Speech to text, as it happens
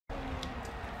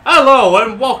Hello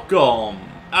and welcome!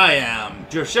 I am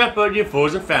Joe Shepard, your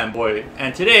Forza fanboy,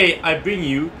 and today I bring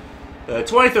you the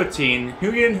 2013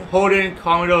 Hoonigan Holden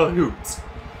Commodore Ute.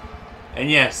 And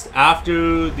yes,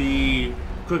 after the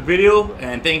quick video,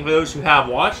 and thank you for those who have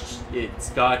watched,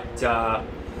 it's got,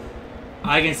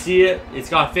 I can see it, it's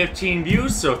got 15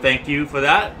 views, so thank you for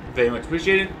that, very much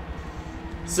appreciated.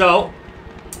 So,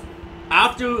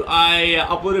 after I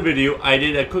uploaded a video, I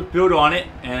did a quick build on it,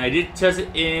 and I did test it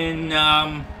in,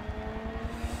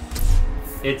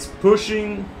 it's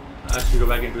pushing, I should go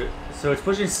back into it. So it's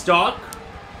pushing stock,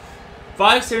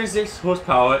 576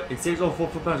 horsepower and 604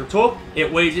 foot-pounds of torque.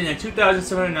 It weighs in at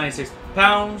 2,796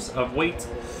 pounds of weight.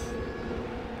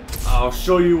 I'll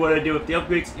show you what I did with the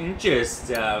upgrades in just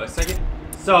a second.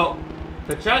 So,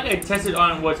 the track I tested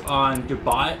on was on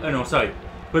Dubai, oh no, sorry,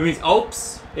 but it means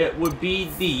Alps. It would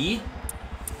be the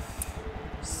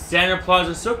Santa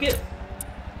Plaza circuit.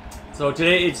 So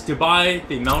today it's Dubai,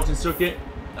 the mountain circuit.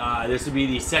 This will be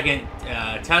the second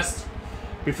test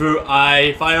before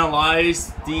I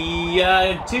finalize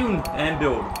the tune and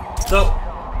build. So,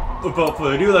 without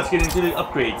further ado, let's get into the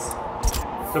upgrades.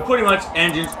 So pretty much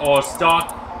engines are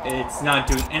stock. It's not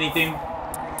doing anything.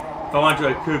 If I wanted to,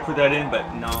 I could put that in,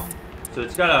 but no. So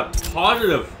it's got a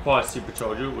positive quad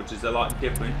supercharger, which is a lot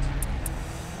different.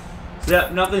 So yeah,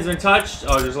 nothing's been touched.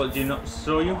 I'll just let you know,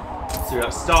 show you. So we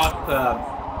got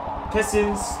stock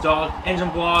pistons, stock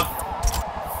engine block,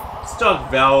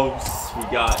 stock valves, we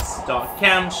got stock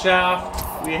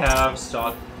camshaft, we have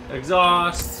stock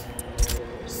exhaust,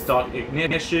 stock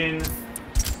ignition,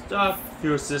 stock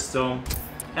fuel system,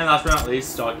 and last but not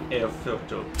least, stock air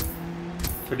filter.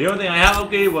 So the only thing I have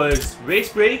upgraded was race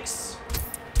brakes,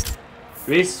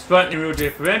 race front and rear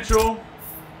differential,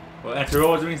 or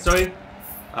anti-rolls I mean, sorry,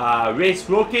 race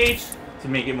roll cage to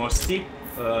make it more steep,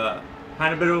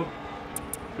 handlebar,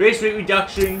 race weight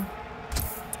reduction.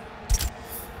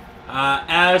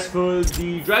 As for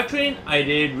the drivetrain, I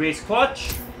did race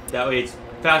clutch. That way it's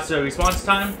faster response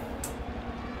time.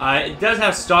 It does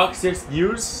have stock 6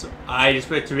 gears. I just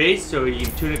put it to race so you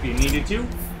can tune it if you needed to.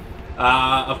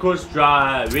 Of course,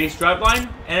 race driveline.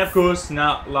 And of course,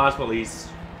 not last but least,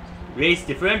 race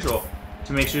differential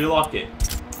to make sure you lock it.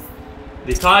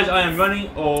 The tires I am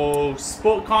running are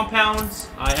sport compounds.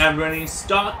 I am running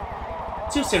stock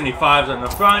 275s on the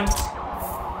front,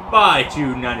 by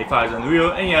 295s on the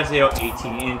rear, and yes, they are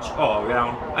 18-inch all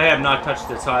around. I have not touched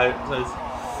the tires.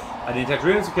 I didn't touch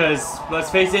rims because, let's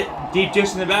face it, deep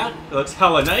dish in the back, it looks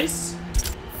hella nice.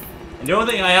 And the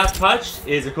only thing I have touched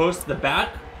is, of course, the back,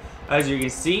 as you can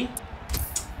see.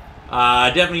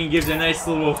 Definitely gives a nice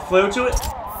little flair to it.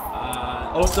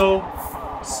 Also,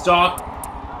 stock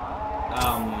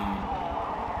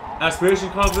aspiration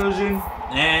conversion,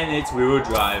 and it's rear-wheel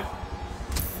drive.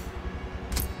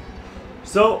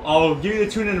 So I'll give you the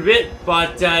tune in a bit,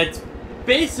 but it's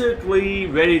basically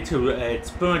ready to. It's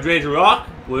pretty much ready to rock.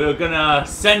 We're gonna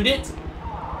send it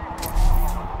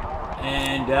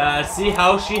and see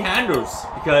how she handles.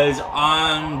 Because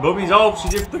on Bobby's Alps, she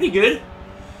did pretty good.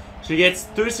 She gets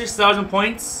 36,000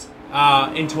 points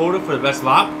in total for the best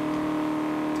lap,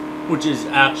 which is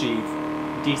actually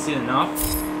decent enough.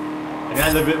 If I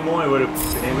had a little bit more, I would have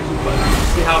been able to. But we'll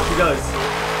see how she does.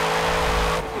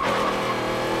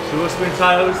 Dual spin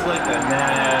tires like a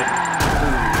mad.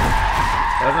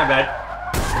 That was my bad.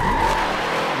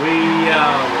 We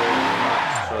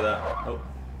not show that. Nope.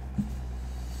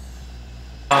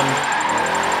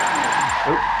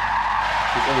 Oh,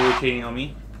 she's over-rotating on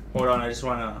me. Hold on, I just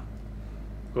wanna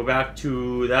go back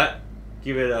to that.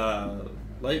 Give it a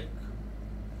like.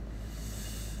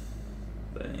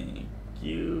 Thank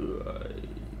you.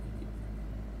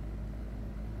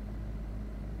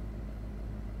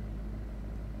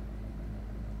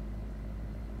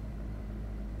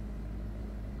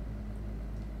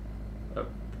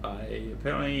 I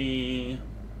apparently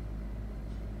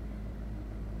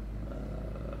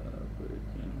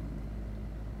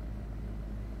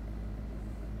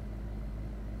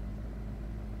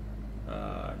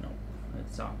no,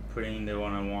 it's not putting the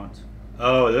one I want.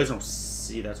 Oh, there's no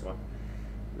C, that's why.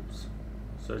 Oops.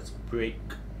 So it's brake,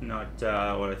 not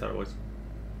what I thought it was.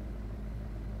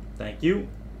 Thank you.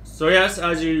 So yes,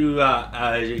 as you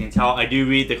can tell, I do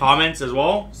read the comments as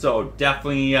well. So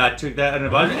definitely took that under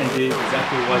advisement and did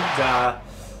exactly what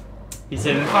he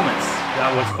said in the comments.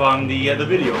 That was from the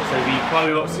video. So it'd be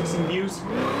probably about 16 views.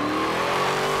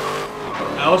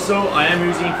 Also, I am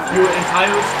using fuel and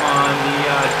tires on the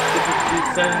difficulty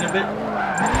setting a bit.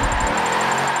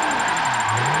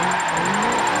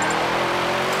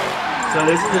 So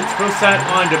this is its first set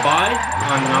on Dubai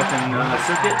on the mountain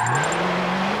circuit.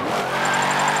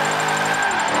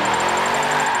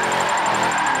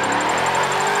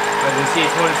 As you see,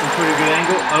 it's holding some pretty good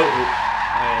angle. Oh,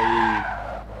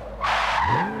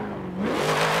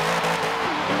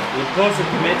 you're supposed to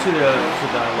commit to the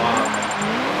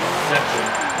section.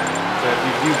 So if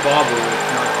you do bobble,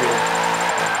 it's not good.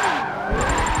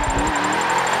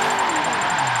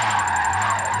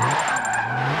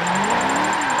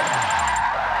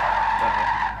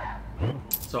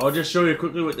 So I'll just show you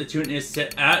quickly what the tune is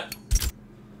set at.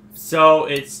 So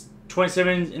it's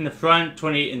 27 in the front,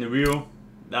 28 in the rear.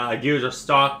 Gears are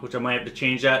stock, which I might have to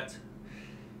change that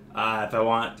if I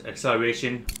want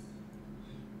acceleration.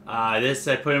 This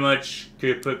I pretty much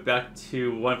could put back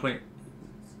to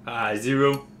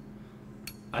 1.0.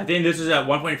 I think this was at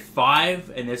 1.5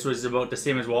 and this was about the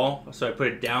same as well, so I put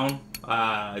it down.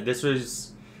 This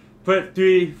was put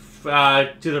 3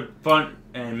 to the front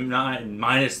and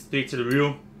 -3 to the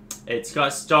rear. It's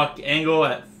got stock angle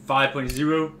at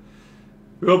 5.0.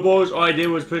 Real balls, all I did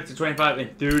was put it to 25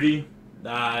 and 30.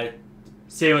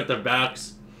 Same with the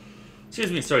backs.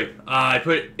 Excuse me, sorry. I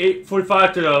put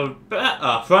 845 to the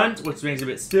front, which makes it a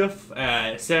bit stiff.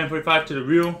 745 to the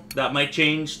rear. That might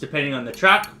change depending on the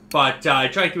track, but I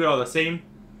try to keep it all the same.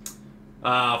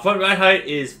 Front ride height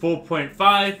is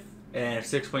 4.5 and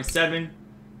 6.7.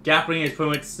 Gap ring is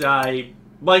pretty much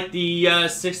like the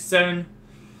 6.7.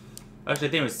 Actually,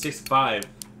 I think it was 6.5.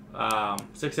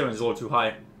 6.7 is a little too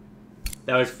high.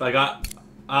 That was I got.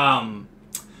 On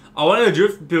one of the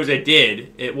drift builds I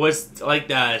did, it was like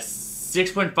the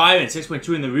 6.5 and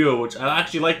 6.2 in the rear, which I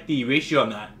actually like the ratio on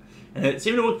that, and it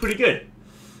seemed to look pretty good.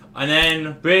 And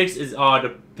then brakes is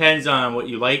depends on what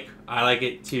you like. I like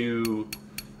it to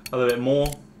a little bit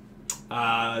more.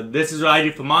 This is what I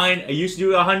do for mine. I used to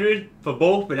do 100 for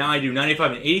both, but now I do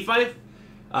 95 and 85.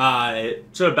 It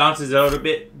sort of bounces out a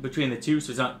bit between the two, so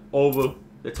it's not over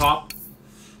the top.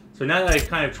 So now that I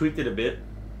kind of tweaked it a bit,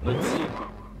 let's see.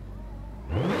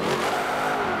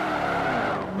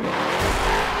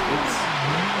 Oops.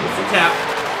 It's a tap.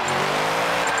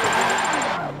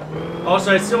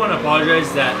 Also, I still want to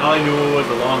apologize that all I knew was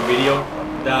a long video.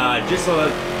 Just so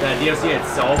that the DLC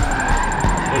itself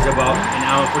is about an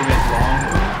hour and 40 minutes long.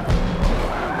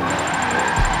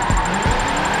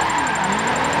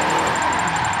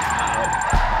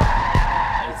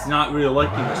 It's not really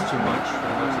liking this too much.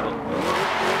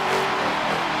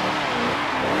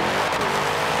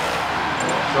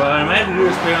 So what I might have to do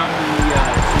is put on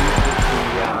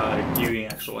the gearing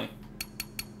actually.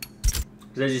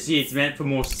 Because as you see, it's meant for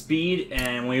more speed,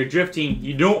 and when you're drifting,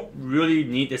 you don't really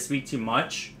need the speed too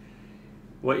much.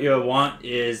 What you want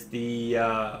is the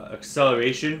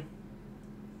acceleration.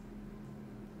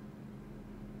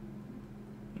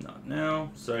 Not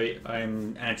now. Sorry,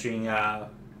 I'm entering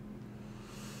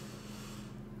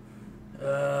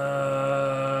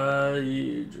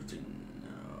you drifting.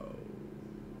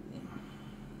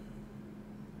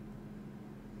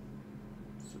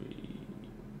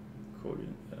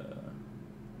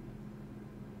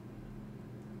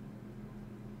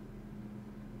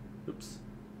 Oops.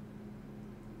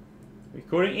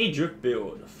 Recording a drift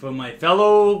build for my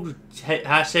fellow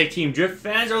hashtag Team Drift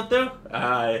fans out there.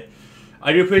 I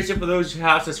do appreciate for those who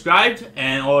have subscribed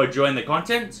and or joined the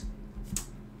content.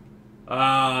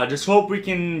 Just hope we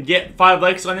can get 5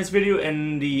 likes on this video,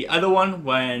 and the other one,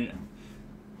 when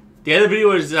the other video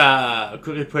was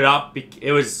quickly put up,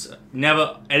 it was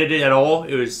never edited at all.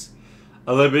 It was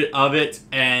a little bit of it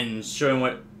and showing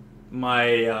what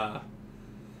my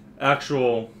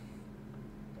actual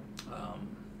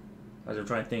as I'm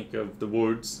trying to think of the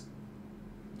words.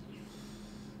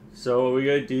 So we're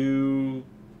gonna do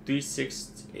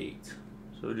 368.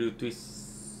 So we'll do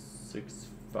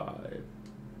 365.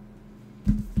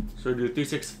 So we'll do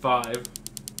 365.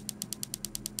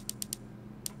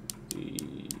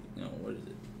 No, what is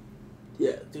it?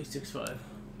 Yeah, 365.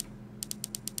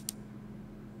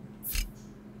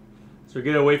 So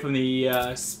get away from the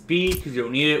speed because you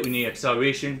don't need it. We need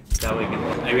acceleration. That way,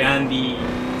 I ran the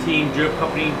Team Drift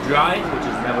Company drive, which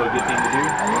is never a good thing to do,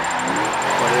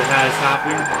 but it has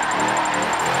happened,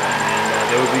 and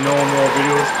there will be no more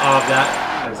videos of that,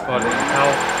 as far as I can tell.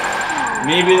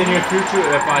 Maybe in the near future,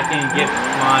 if I can get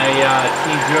my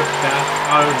Team Drift back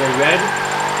out of the red,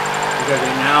 because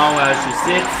right now, as she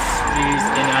sits, she's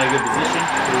in not a good position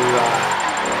to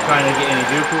trying to get any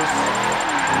vehicles.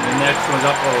 The next one's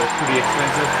up, pretty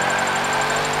expensive.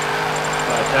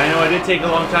 But I know I did take a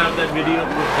long time with that video,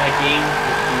 with that game,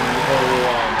 with the whole,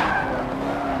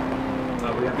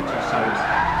 we have to change tires.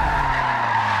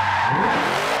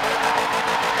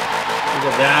 Look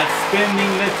at that,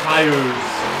 spinning the tires.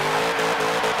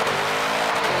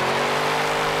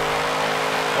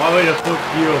 All the way to 4th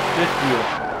gear, 5th gear.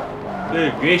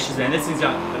 Good gracious, man. This thing's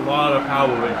got a lot of power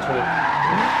and torque.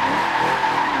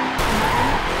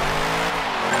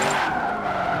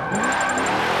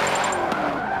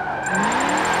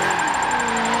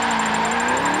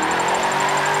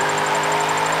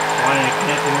 Trying to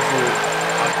connect in this little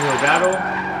uphill battle.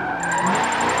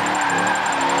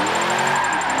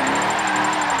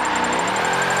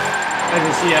 As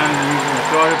you see, I'm using the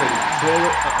throttle to control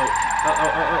it.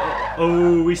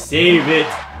 Oh, we saved it.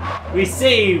 We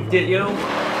saved it, yo.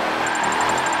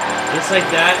 Just like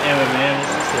that, and we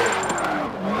managed to save it.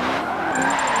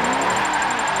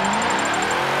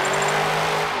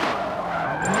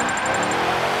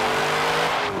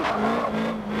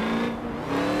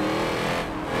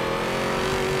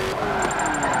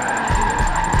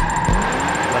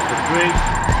 Left the brake.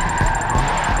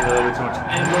 Get a little bit too much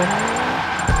angle.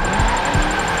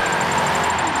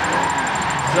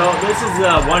 So this is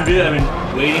one video I've been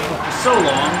waiting for so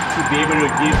long to be able to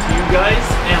give to you guys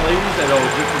and ladies that are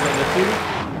drifters on the tube,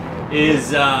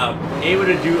 is able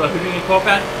to do a Hoonigan car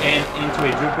path and into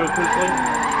a drift real quickly.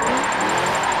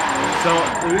 So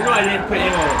the reason why I didn't put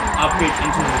any more upgrades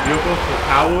into the vehicle for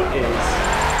power is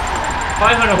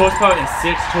 500 horsepower and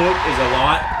 6 torque is a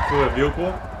lot for a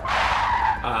vehicle.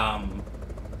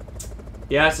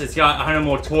 Yes, it's got 100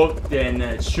 more torque than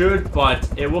it should, but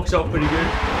it works out pretty good.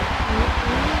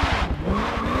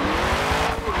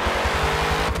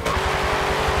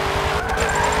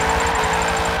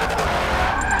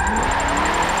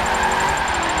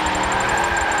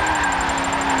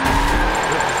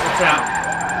 Out.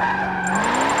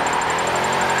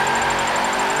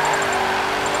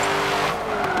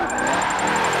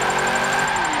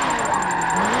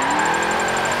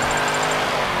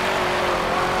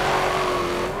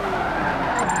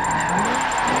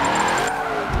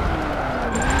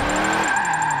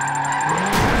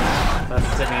 That's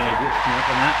the second I get coming up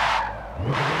on that.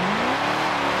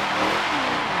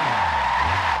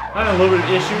 Having a little bit of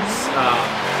issues.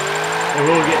 It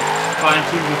will get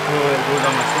fine-tuned before it goes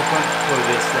on my storefront for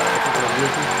this particular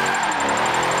vehicle.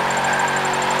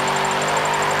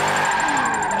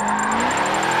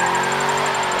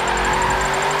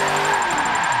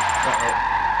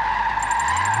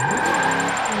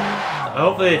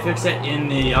 Hopefully they fix it in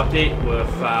the update with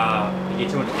you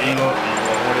get too much angle and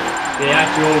they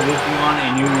actually are working on a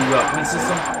new point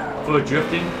system for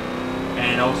drifting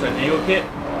and also an angle kit,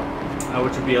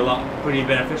 which would be a lot pretty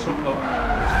beneficial.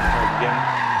 Again.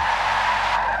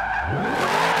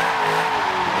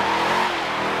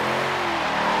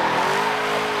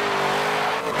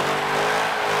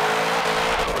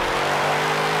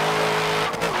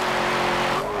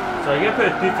 So I gotta put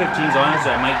 315s on it, so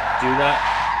I might do that.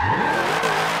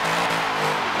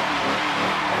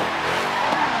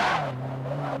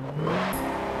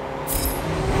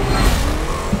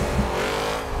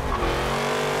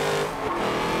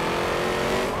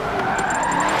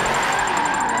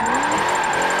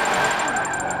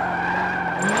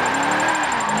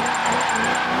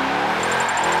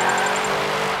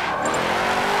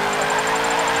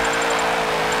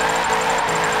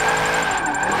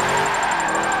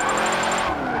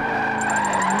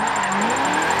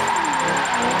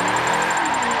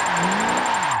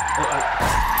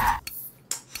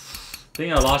 I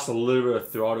think I lost a little bit of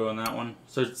throttle on that one,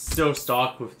 so it's still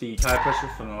stock with the tire pressure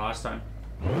from the last time.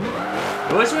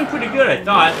 It was doing pretty good, I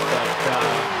thought, but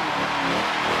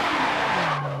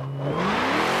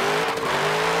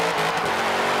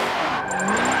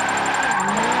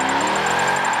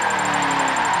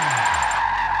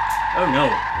oh no!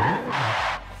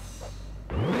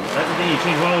 That's the thing. You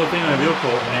change one little thing on a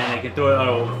vehicle, and it can throw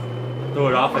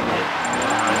it off again.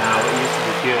 Now it used to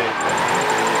be good.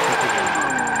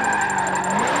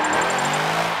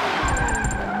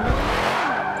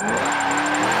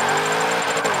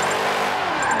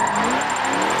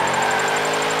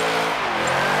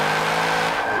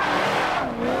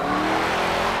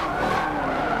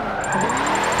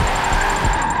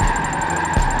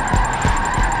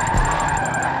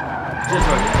 Just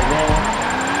like the wall,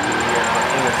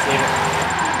 it will save it.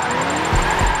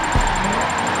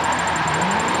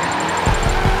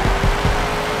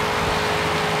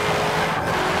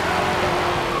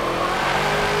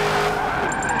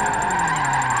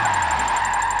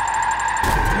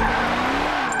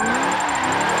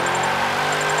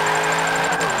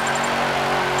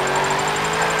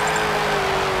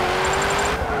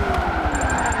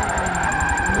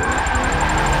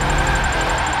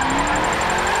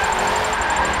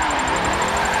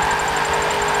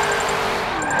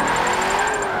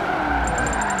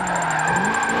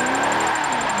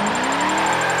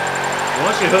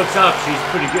 Once she hooks up, she's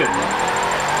pretty good. So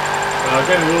I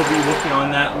think we'll be working on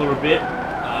that a little bit.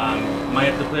 might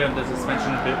have to play on the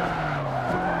suspension a bit.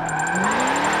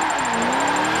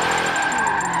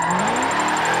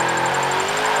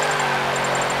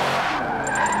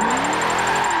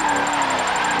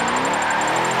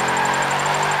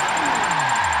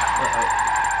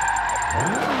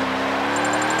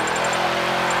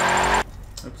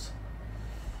 Oops.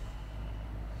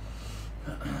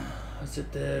 Let's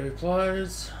hit the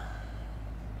replies.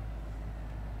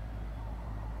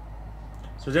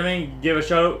 So definitely give a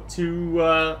shout out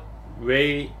to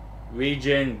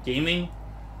Regen Gaming.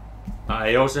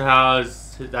 He also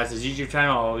has, that's his YouTube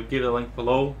channel. I'll give the link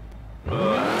below. The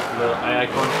eye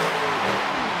icon.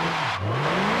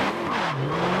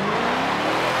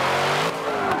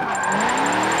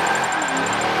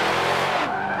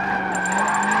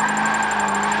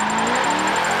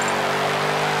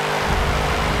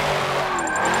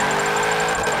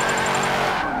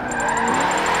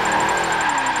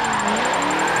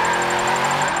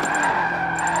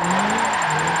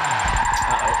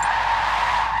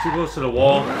 Too close to the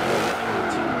wall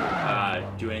to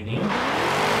do anything.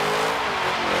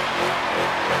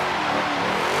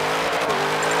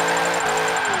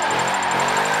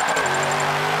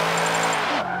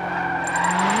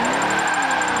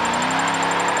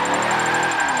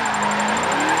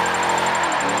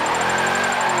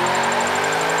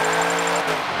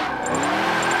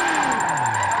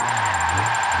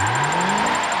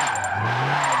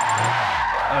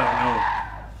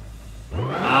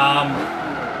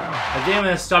 I think I'm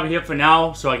going to stop here for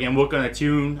now so I can work on the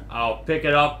tune. I'll pick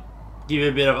it up, give you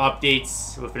a bit of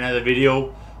updates with another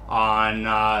video on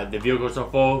the vehicle so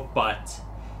far, but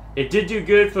it did do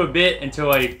good for a bit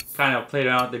until I kind of played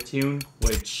around with the tune,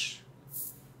 which,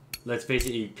 let's face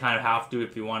it, you kind of have to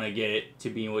if you want to get it to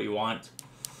be what you want.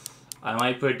 I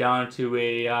might put it down to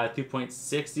a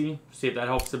 2.60, see if that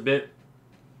helps a bit.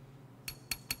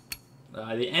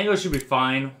 The angle should be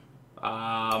fine.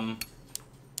 I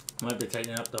might have to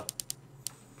tighten up the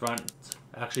front.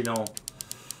 Actually, no.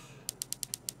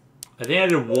 I think I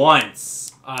did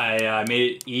once. I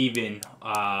made it even.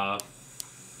 I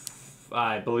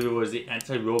believe it was the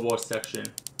anti-robo section.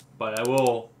 But I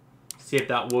will see if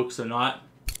that works or not.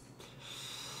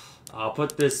 I'll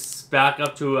put this back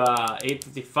up to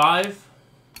 855.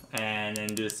 And then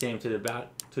do the same to the back,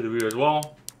 to the rear as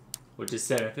well. Which is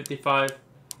 755.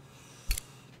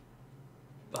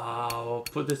 I'll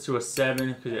put this to a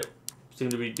 7 because it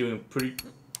seemed to be doing pretty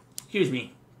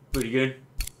good.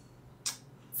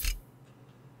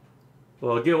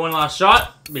 Well, I'll give it one last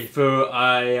shot before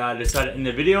I decide to end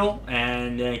the video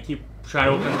and then keep trying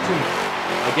to work on the tune.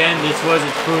 Again, this was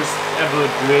its first ever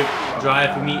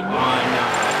drive for me on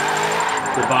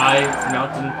Dubai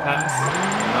Mountain Pass,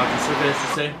 Mountain Circuit, I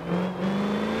should say.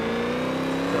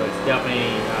 So it's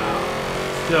definitely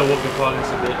still a work in progress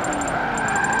a bit.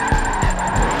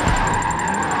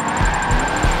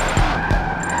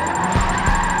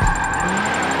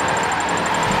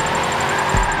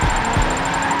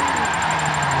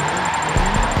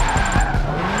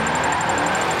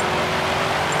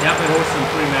 Definitely holds some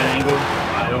pretty mad angle.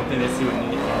 I don't think this would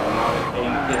need anything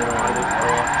indicator either at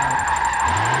all.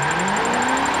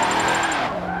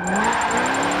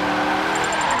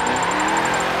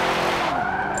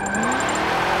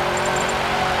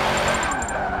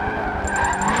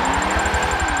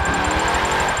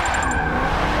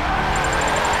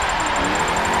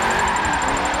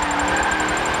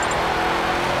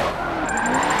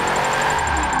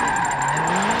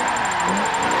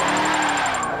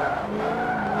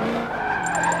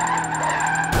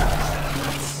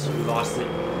 Lost it,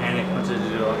 and it went to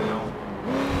 0 now.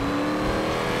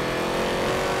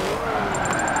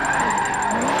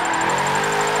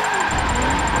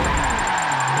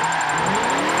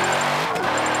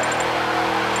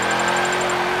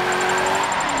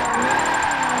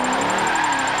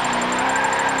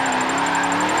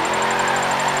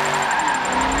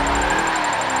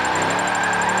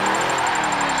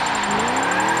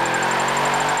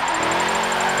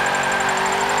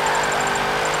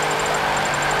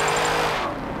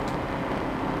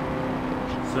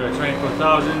 So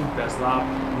 24,000, best lap,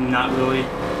 not really.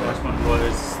 Best one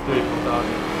was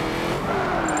 34,000.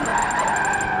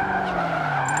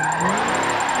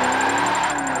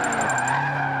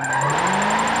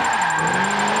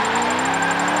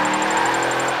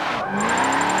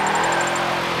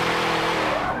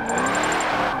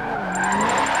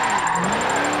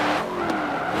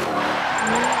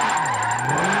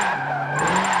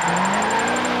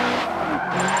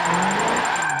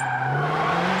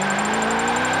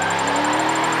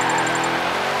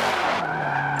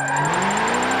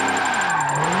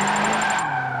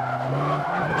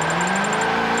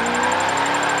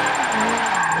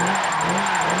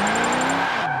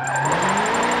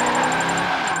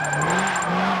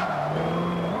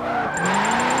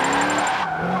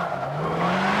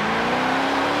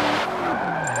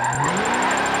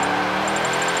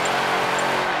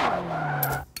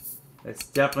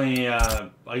 definitely, I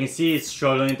can see it's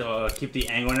struggling to keep the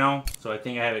angle now. So I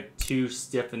think I have it too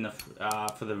stiff in the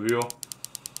for the wheel.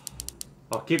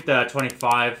 I'll keep the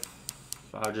 25.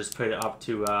 I'll just put it up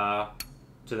to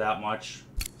that much.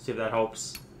 See if that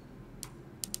helps.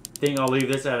 I think I'll leave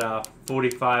this at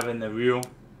 45 in the wheel.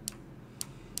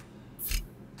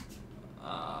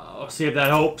 I'll see if that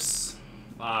helps.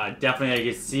 Definitely,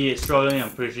 I can see it struggling.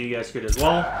 I'm pretty sure you guys could as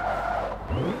well.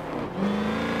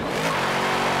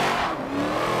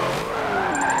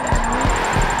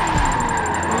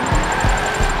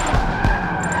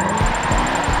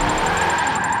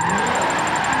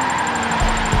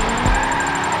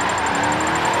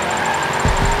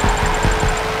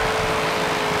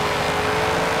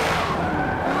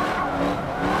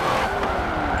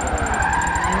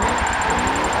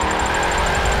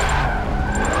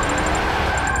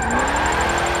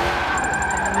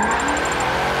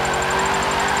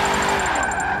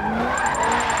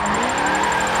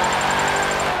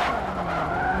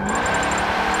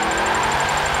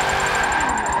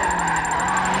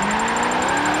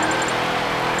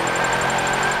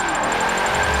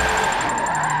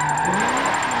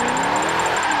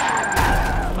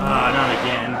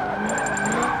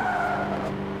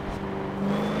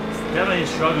 Definitely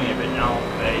struggling a bit now,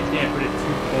 but he can't put it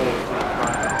too cold to the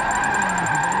front.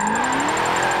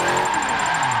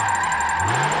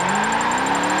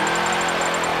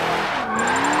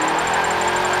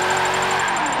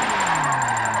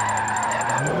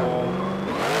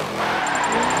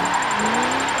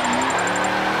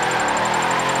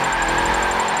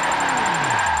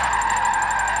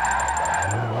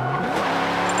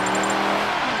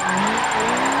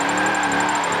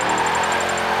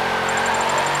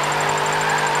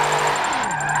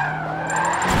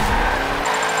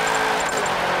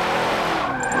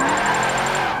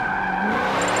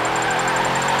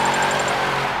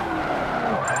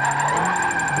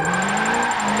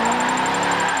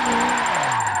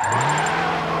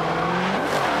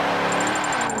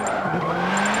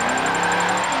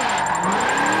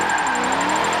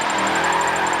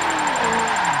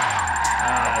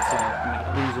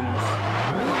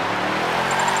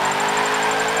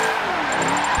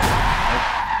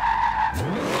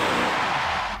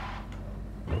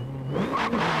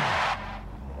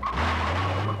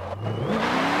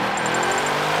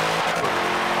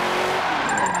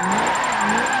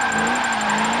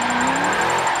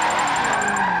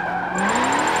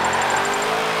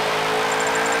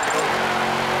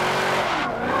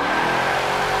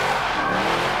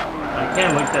 I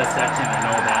can't link that section, I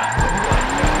know that.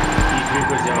 These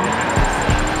vehicles are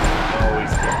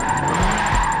always different.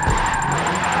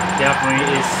 Definitely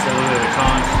is a little bit of a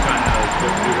challenge trying to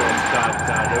get vehicles got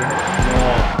they're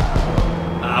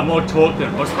more torque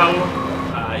than horsepower.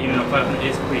 Even though 500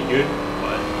 is pretty good,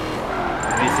 but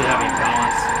it needs to have a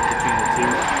balance between the two.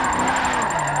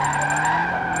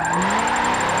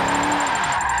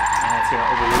 And it's gonna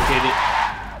overlocate it.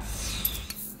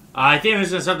 I think I'm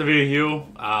just gonna start the video here.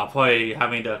 Probably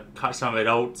having to cut some of it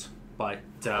out, but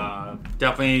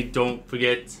definitely don't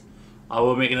forget I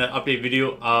will make an update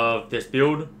video of this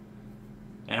build,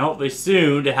 and hopefully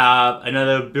soon to have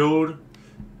another build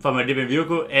from a different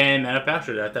vehicle and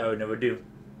manufacturer that I thought I would never do.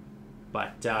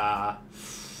 But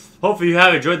hopefully you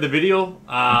have enjoyed the video.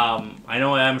 I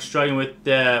know I am struggling with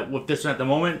this one at the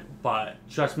moment, but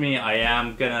trust me, I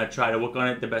am gonna try to work on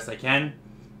it the best I can.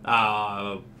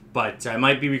 But I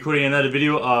might be recording another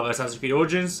video of Assassin's Creed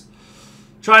Origins.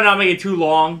 Try not to make it too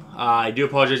long. I do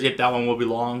apologize if that one will be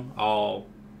long. I'll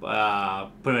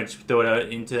pretty much throw it out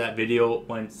into that video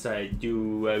once I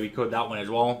do record that one as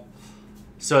well.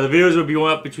 So the videos will be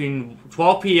going up between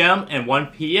 12 p.m. and 1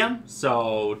 p.m.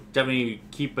 So definitely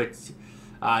keep it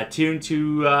tuned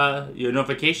to your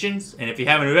notifications. And if you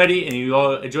haven't already and you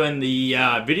are enjoying the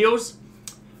videos,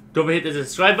 don't forget to hit the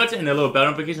subscribe button and the little bell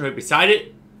notification right beside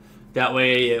it. That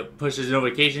way it pushes a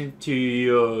notification to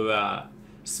your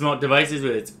smart devices,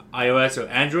 whether it's iOS or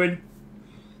Android.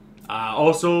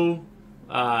 Also,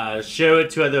 share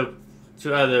it to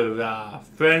other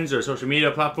friends or social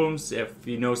media platforms if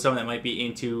you know someone that might be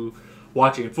into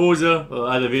watching Forza or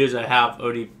other videos I have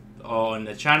already on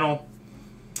the channel.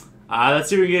 Let's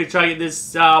see if we can try to get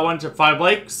this one to 5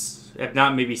 likes. If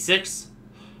not, maybe 6.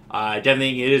 I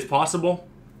definitely think it is possible.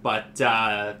 But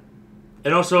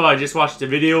and also, I just watched a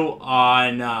video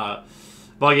on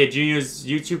Bughead Jr.'s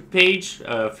YouTube page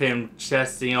of him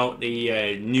testing out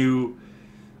the new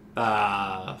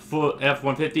full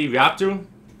F-150 Raptor.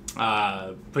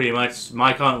 Pretty much,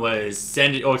 my comment was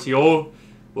send it OTO,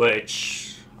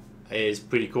 which is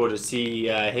pretty cool to see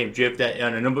him drift that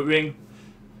on a Nürburgring.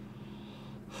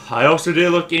 I also did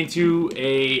look into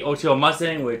a OTL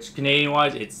Mustang, which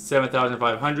Canadian-wise it's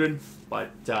 7,500,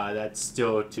 but that's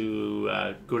still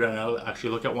to go down and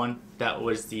actually look at one. That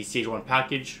was the Stage 1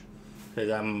 package, because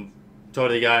I'm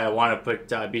told the guy I want to put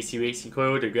BC Racing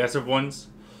Coil, the aggressive ones.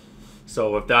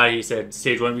 So with that, he said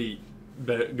Stage 1 would be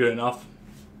good enough.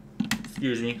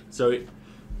 Excuse me. So,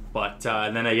 but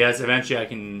and then I guess eventually I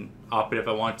can op it if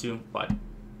I want to. But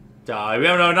if we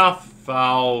haven't enough,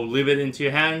 I'll leave it into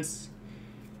your hands.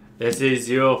 This is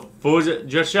your Forza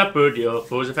Just Shepherd, your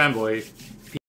Forza fanboy.